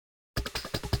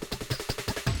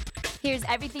Here's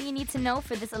everything you need to know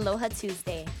for this Aloha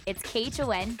Tuesday. It's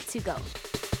KHON to go.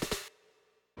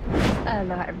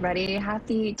 Aloha, everybody.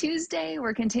 Happy Tuesday.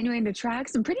 We're continuing to track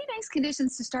some pretty nice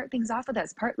conditions to start things off with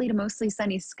us. Partly to mostly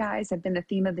sunny skies have been the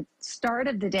theme of the start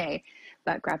of the day,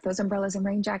 but grab those umbrellas and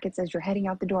rain jackets as you're heading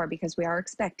out the door because we are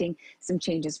expecting some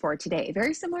changes for today.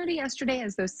 Very similar to yesterday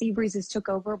as those sea breezes took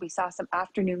over. We saw some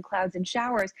afternoon clouds and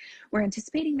showers. We're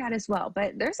anticipating that as well,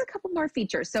 but there's a couple more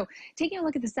features. So taking a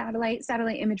look at the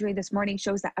satellite imagery this morning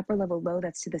shows that upper level low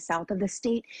that's to the south of the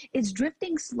state is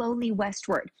drifting slowly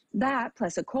westward. That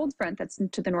plus a cold front that's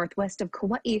to the northwest of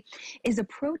Kauai is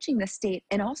approaching the state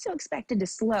and also expected to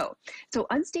slow. So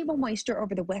unstable moisture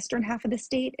over the western half of the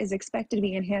state is expected to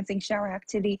be enhancing shower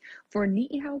activity for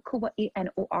Niihau, Kauai, and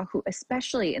Oahu,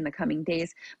 especially in the coming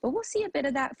days. But we'll see a bit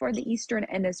of that for the eastern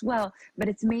end as well. But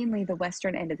it's mainly the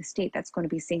western end of the state that's going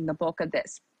to be seeing the bulk of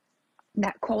this.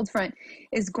 That cold front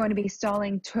is going to be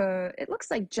stalling to, it looks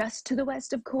like just to the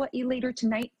west of Kauai later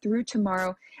tonight through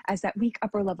tomorrow as that weak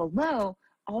upper level low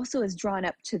also is drawn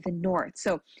up to the north.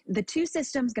 So the two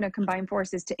systems going to combine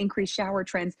forces to increase shower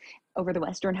trends over the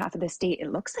western half of the state.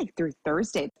 It looks like through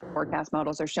Thursday, the forecast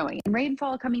models are showing. And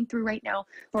rainfall coming through right now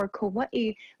for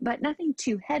Kauai, but nothing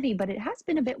too heavy, but it has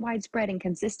been a bit widespread and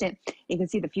consistent. You can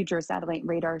see the future satellite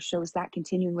radar shows that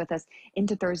continuing with us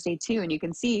into Thursday too. And you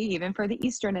can see even for the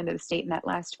eastern end of the state in that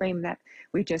last frame that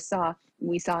we just saw,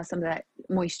 we saw some of that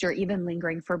moisture even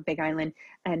lingering for Big Island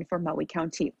and for Maui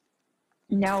County.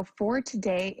 Now for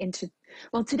today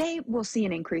today we'll see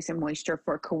an increase in moisture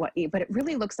for Kauai, but it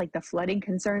really looks like the flooding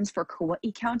concerns for Kauai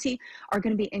County are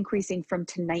going to be increasing from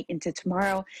tonight into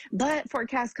tomorrow. But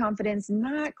forecast confidence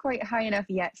not quite high enough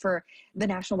yet for the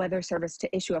National Weather Service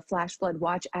to issue a flash flood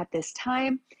watch at this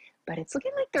time. But it's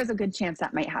looking like there's a good chance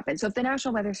that might happen. So if the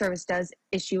National Weather Service does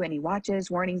issue any watches,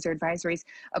 warnings, or advisories,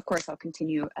 of course, I'll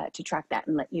continue to track that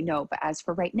and let you know. But as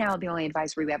for right now, the only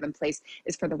advisory we have in place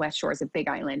is for the west shores of Big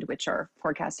Island, which are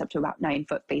forecast up to about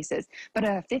 9-foot bases. But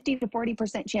a 50 to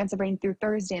 40% chance of rain through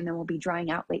Thursday, and then we'll be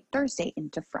drying out late Thursday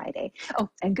into Friday. Oh,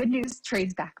 and good news,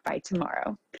 trade's back by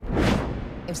tomorrow.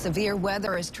 If severe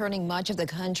weather is turning much of the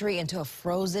country into a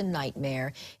frozen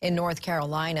nightmare. In North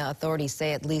Carolina, authorities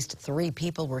say at least 3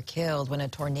 people were killed when a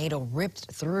tornado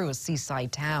ripped through a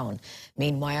seaside town.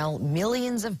 Meanwhile,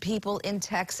 millions of people in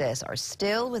Texas are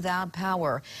still without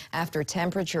power after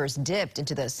temperatures dipped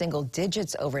into the single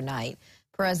digits overnight.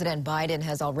 President Biden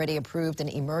has already approved an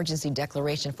emergency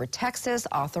declaration for Texas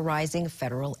authorizing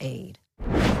federal aid.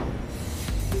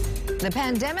 The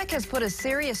pandemic has put a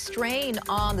serious strain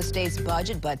on the state's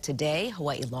budget, but today,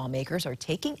 Hawaii lawmakers are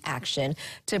taking action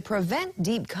to prevent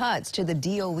deep cuts to the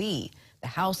DOE. The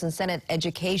House and Senate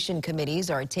Education Committees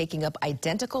are taking up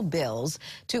identical bills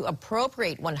to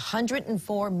appropriate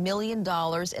 $104 million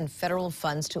in federal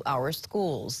funds to our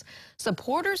schools.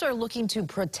 Supporters are looking to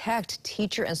protect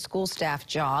teacher and school staff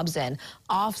jobs and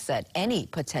offset any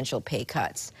potential pay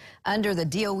cuts. Under the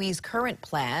DOE's current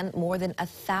plan, more than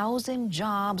 1,000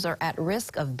 jobs are at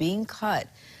risk of being cut.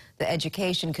 The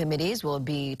Education Committees will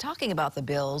be talking about the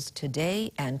bills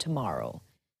today and tomorrow.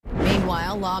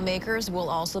 Meanwhile, lawmakers will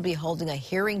also be holding a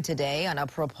hearing today on a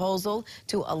proposal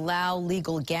to allow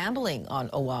legal gambling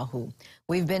on Oahu.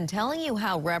 We've been telling you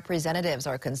how representatives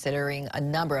are considering a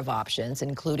number of options,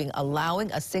 including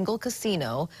allowing a single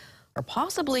casino or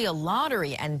possibly a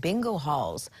lottery and bingo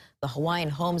halls. The Hawaiian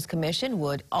Homes Commission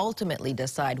would ultimately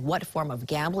decide what form of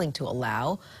gambling to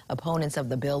allow. Opponents of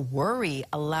the bill worry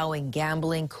allowing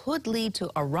gambling could lead to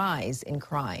a rise in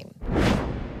crime.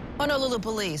 Honolulu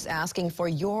police asking for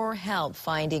your help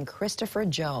finding Christopher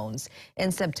Jones.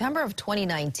 In September of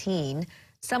 2019,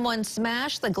 someone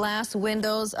smashed the glass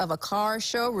windows of a car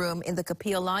showroom in the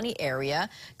Kapiolani area,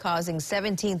 causing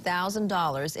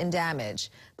 $17,000 in damage.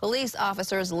 Police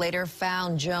officers later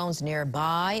found Jones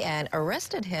nearby and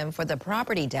arrested him for the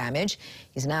property damage.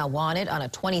 He's now wanted on a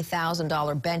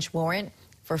 $20,000 bench warrant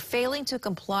for failing to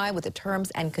comply with the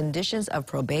terms and conditions of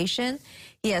probation.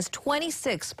 He has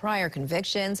 26 prior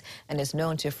convictions and is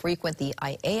known to frequent the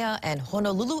Aiea and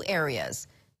Honolulu areas.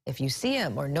 If you see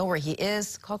him or know where he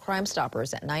is, call Crime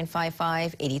Stoppers at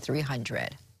 955-8300.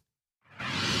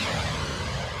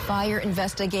 Fire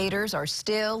investigators are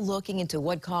still looking into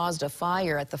what caused a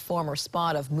fire at the former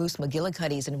spot of Moose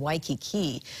McGillicuddy's in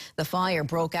Waikiki. The fire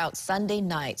broke out Sunday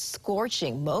night,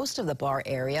 scorching most of the bar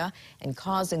area and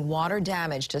causing water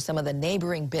damage to some of the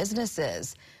neighboring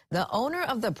businesses. The owner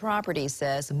of the property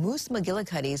says Moose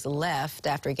McGillicuddy's left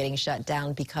after getting shut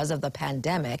down because of the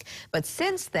pandemic, but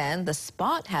since then, the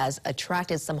spot has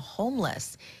attracted some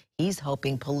homeless. He's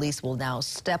hoping police will now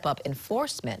step up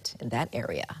enforcement in that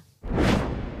area.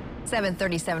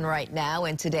 7:37 right now,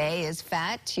 and today is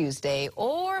Fat Tuesday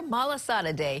or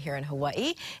Malasada Day here in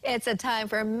Hawaii. It's a time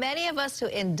for many of us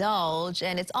to indulge,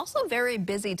 and it's also a very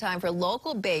busy time for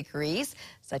local bakeries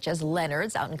such as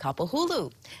Leonard's out in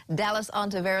Kapahulu. Dallas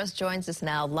Ontiveros joins us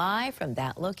now live from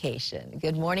that location.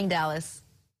 Good morning, Dallas.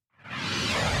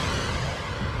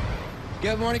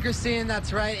 Good morning, Christine.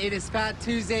 That's right. It is Fat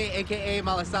Tuesday, a.k.a.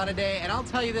 Malasada Day. And I'll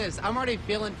tell you this, I'm already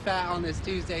feeling fat on this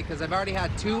Tuesday because I've already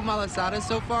had 2 malasadas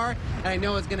so far, and I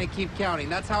know it's going to keep counting.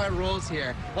 That's how it rolls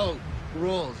here. Oh,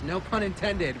 rules, no pun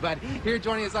intended. But here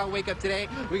joining us on Wake Up Today,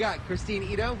 we got Christine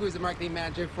Ito, who's the marketing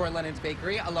manager for Leonard's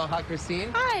Bakery. Aloha,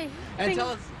 Christine. Hi. And tell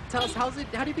us, how do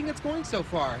you think it's going so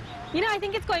far? You know, I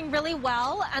think it's going really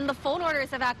well, and the phone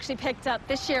orders have actually picked up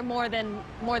this year more than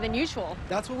usual.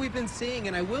 That's what we've been seeing,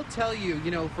 and I will tell you,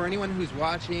 for anyone who's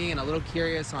watching and a little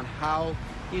curious on how,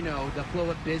 the flow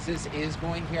of business is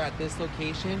going here at this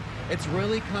location, it's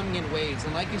really coming in waves.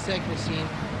 And like you said, Christine,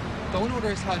 phone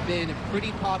orders have been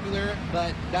pretty popular,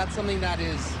 but that's something that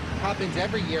happens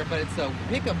every year, but it's the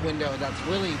pickup window that's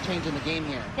really changing the game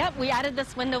here. Yep, we added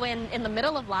this window in the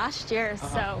middle of last year,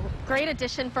 so great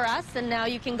addition for us, and now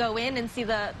you can go in and see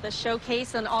the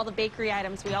showcase and all the bakery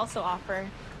items we also offer.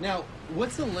 Now,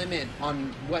 what's the limit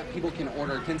on what people can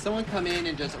order? Can someone come in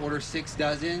and just order 6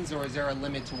 dozens, or is there a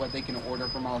limit to what they can order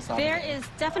from Malasada? There is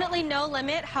definitely no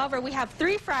limit. However, we have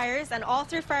 3 fryers, and all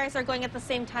 3 fryers are going at the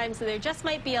same time, so there just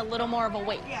might be a little more of a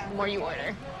wait the more you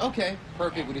order. Okay,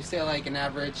 perfect. Would you say like an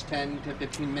average 10 to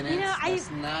 15 minutes? I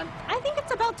think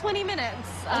it's about 20 minutes,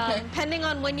 depending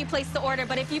on when you place the order.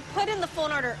 But if you put in the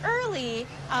phone order early,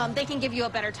 they can give you a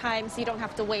better time, so you don't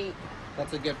have to wait.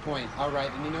 That's a good point. All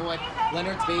right, and you know what?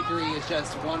 Leonard's Bakery is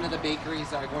just one of the bakeries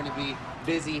that are going to be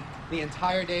busy the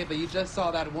entire day, but you just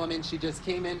saw that woman. She just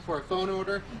came in for a phone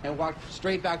order and walked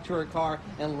straight back to her car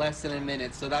in less than a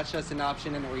minute. So that's just an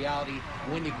option and a reality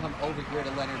when you come over here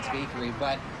to Leonard's Bakery.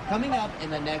 But coming up in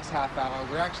the next half hour,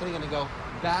 we're actually going to go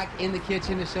back in the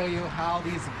kitchen to show you how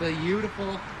these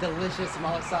beautiful, delicious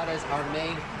malasadas are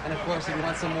made. And of course, if you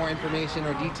want some more information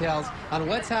or details on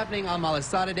what's happening on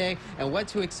Malasada Day and what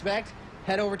to expect,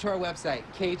 head over to our website,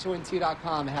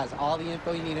 KHON2.com. It has all the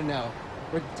info you need to know.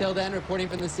 Till then, reporting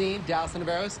from the scene, Dallas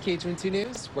Ontiveros, KHON2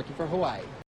 News, working for Hawaii.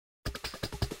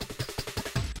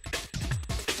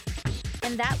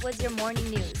 And that was your morning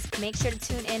news. Make sure to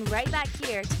tune in right back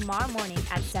here tomorrow morning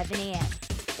at 7 a.m.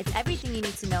 It's everything you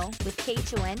need to know with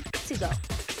KHON to go.